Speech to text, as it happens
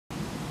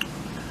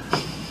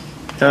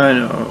I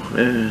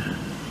know.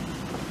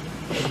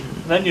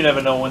 Then you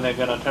never know when they're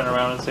gonna turn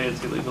around and say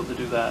it's illegal to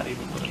do that,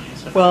 even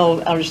with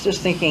Well, I was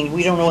just thinking,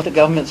 we don't know what the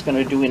government's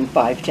gonna do in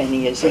 5, 10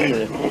 years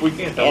either. we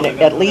can't tell And what they're at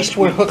gonna do least next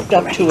we're week. hooked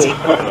up to a,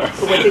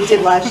 What they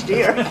did last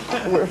year.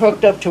 we're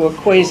hooked up to a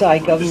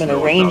quasi-government know it's not gonna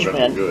be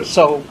arrangement, good.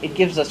 so it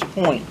gives us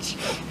points.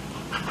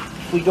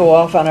 If we go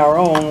off on our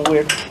own,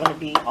 we're gonna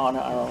be on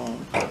our own.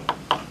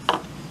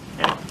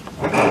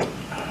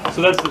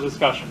 So that's the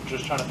discussion,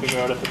 just trying to figure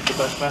out if it's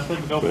the best method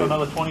to go for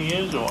another 20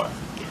 years or,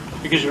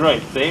 because you're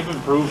right, they've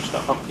improved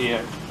stuff up here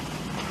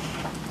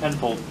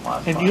tenfold in the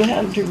last 5 Have you years.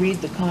 had to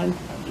read the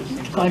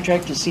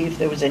contract to see if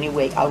there was any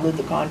way out of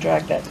the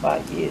contract at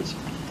 5 years?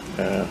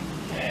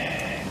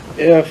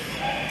 If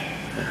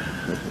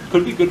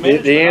Could be good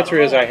management. the answer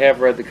don't is know. I have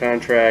read the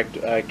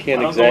contract, I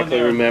can't I don't go in exactly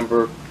there.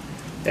 remember,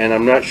 and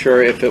I'm not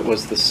sure if it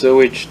was the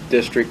sewage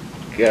district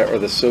or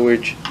the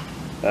sewage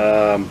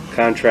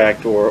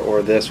contract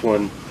or this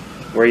one,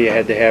 where you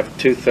had to have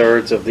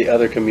 2/3 of the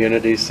other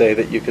communities say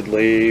that you could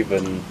leave,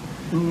 and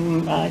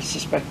I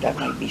suspect that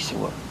might be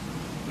sewer.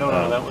 No,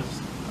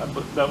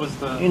 that was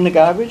the, In the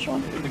garbage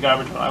one? in the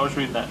garbage one, I was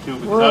reading that too,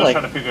 because I was Really?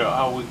 trying to figure out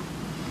how we,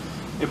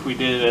 if we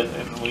did it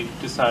and we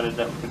decided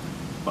that we could,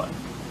 but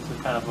it's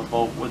a kind of a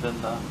vote within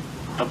the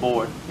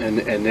board. and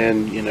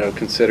then, you know,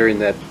 considering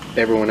that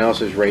everyone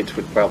else's rates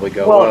would probably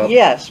go Well, up.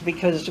 yes,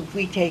 because if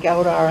we take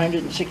out our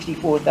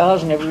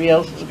 164,000, everybody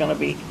else is gonna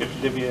be If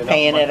you divvy it up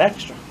paying like it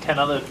extra. 10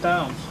 other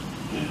towns.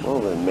 Well,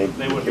 then maybe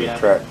They we would be can happy.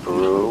 track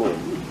Peru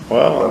and.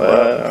 Well,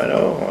 I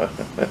know.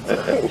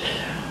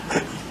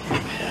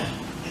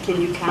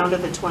 Can you counter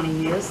the 20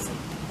 years?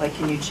 Like,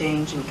 can you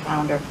change and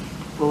counter,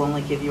 we'll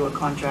only give you a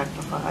contract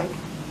for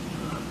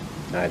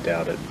 5? I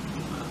doubt it.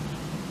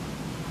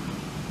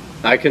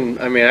 I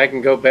mean, I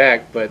can go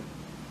back, but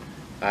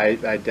I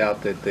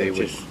doubt that they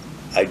would.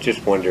 I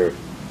just wonder,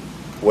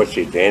 what's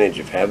the advantage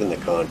of having the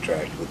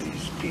contract with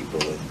these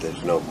people if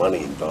there's no money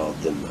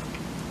involved in the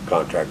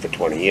contract for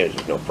 20 years,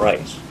 there's no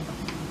price?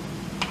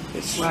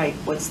 It's, Right,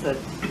 what's the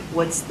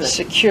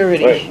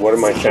Security. right, what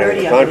am I signing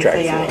security a of it if contract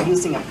they aren't for?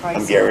 using a price?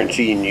 I'm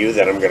guaranteeing you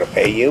that I'm gonna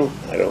pay you?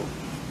 I don't,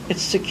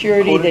 It's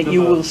security According that to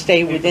you the will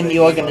stay within the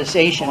paper,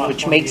 organization, last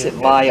which 20 makes it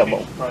years, they haven't viable.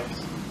 changed the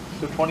price.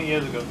 So 20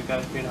 years ago, the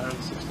guys paid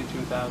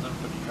 162,000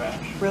 for the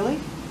trash. Really?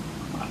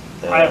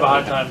 I have a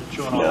hard time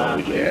chewing on No,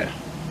 that. we Yeah.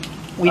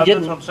 We That's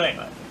didn't, what I'm saying.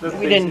 we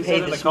They didn't said pay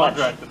in the this much.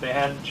 contract that they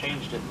hadn't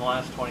changed it in the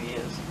last 20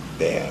 years.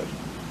 they have.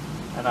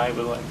 And I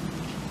was like,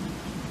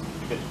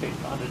 you guys paid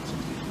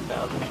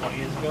 162,000 20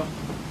 years ago?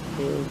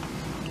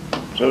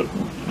 So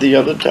the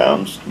other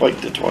towns like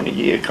the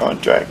 20-year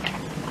contract.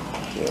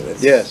 Yeah,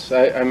 that's- Yes,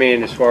 I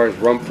mean, as far as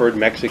Rumford,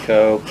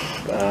 Mexico,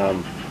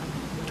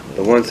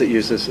 the ones that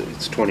use this,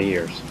 it's 20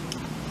 years.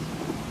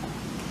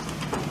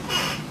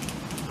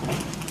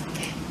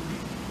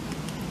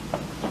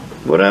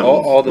 What happens,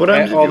 All what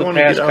happens if all you the want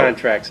to past get out?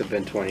 contracts have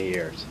been 20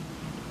 years.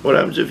 What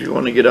happens if you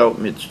want to get out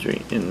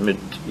midstream, in mid?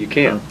 You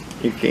can't.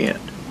 You can't.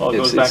 Well, it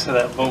It's- goes back it's- to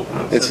that vote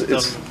it's-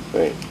 system.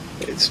 Right.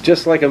 It's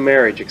just like a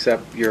marriage,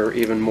 except you're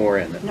even more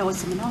in it. No,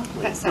 it's a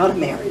monopoly, it's not a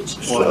marriage. It's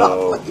a So,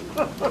 monopoly.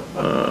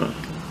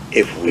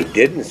 if we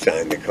didn't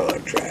sign the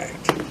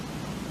contract,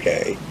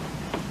 okay,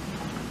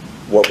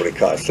 what would it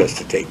cost us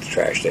to take the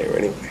trash there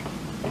anyway?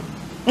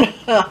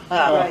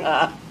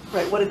 Right,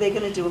 right, what are they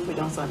gonna do if we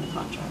don't sign the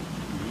contract?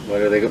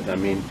 What are they, I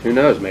mean, who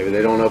knows? Maybe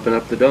they don't open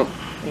up the dump.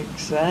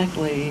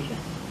 Exactly.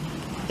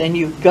 Then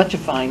you've got to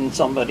find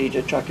somebody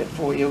to truck it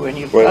for you, and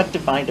you've Well- got to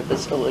find a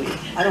facility.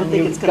 I don't and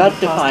think you've it's gonna got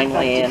be to cost find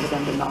effective land. for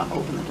them to not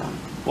open the dump.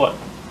 What?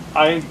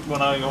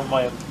 When I owned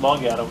my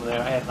log yard over there,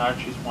 I had an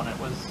Archie's one. It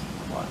was,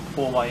 what,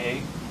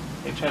 4x8.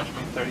 They charged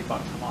me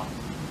 $30 a month.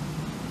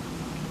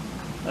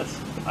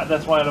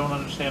 That's why I don't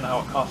understand how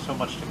it costs so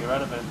much to get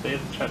rid of it. They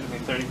charged me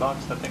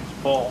 $30, that thing's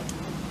full.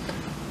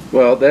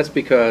 Well, that's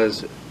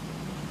because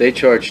they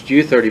charged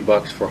you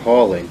 $30 for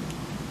hauling,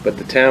 but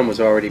the town was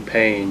already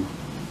paying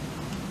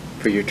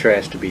for your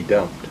trash to be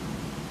dumped.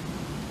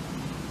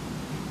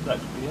 That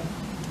could be it.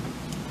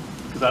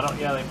 Because I don't,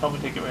 yeah, they probably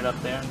take it right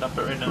up there and dump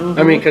it right in. Mhm.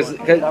 I mean, because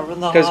Cover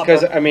the hopper.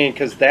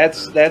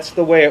 that's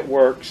the way it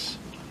works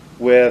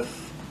with,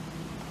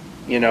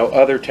 you know,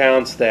 other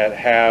towns that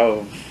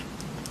have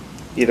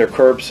either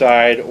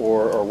curbside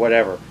or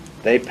whatever.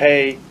 They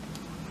pay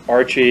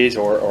Archie's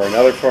or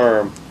another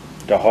firm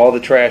to haul the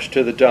trash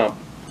to the dump,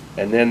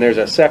 and then there's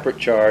a separate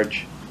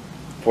charge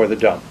for the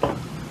dump. That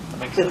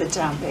makes That the sense.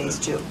 town pays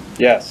too.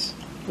 Yes.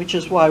 Which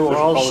is why we're Which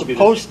all probably be the-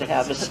 supposed to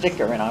have a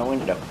sticker in our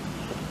window.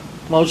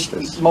 Most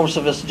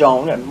of us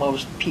don't, and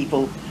most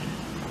people,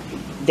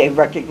 they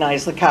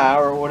recognize the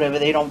car or whatever,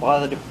 they don't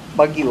bother to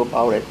bug you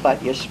about it,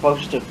 but you're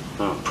supposed to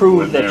prove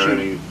Went that there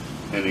you,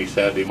 any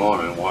Saturday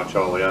morning and watch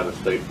all the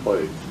out-of-state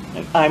plays.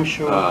 I'm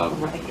sure.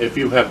 Right. If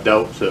you have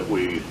doubts that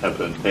we have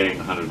been paying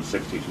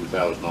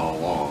 $162,000 all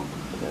along,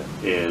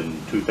 in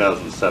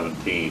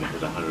 2017 it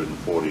was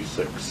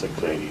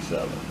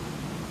 $146,687.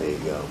 There you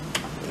go.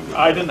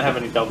 I didn't have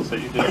any doubts that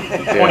you did.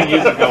 20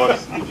 years ago,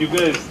 if you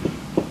guys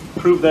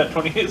proved that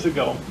 20 years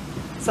ago,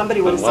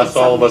 Somebody would have said Unless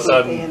all of a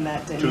something, we're paying sudden,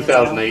 that 10 years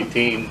ago.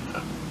 2018,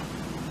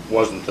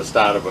 wasn't the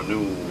start of a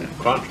new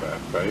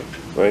contract, right?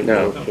 Right?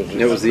 No, Because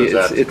it was the,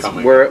 Because that's it's,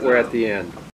 coming we're up now. at the end.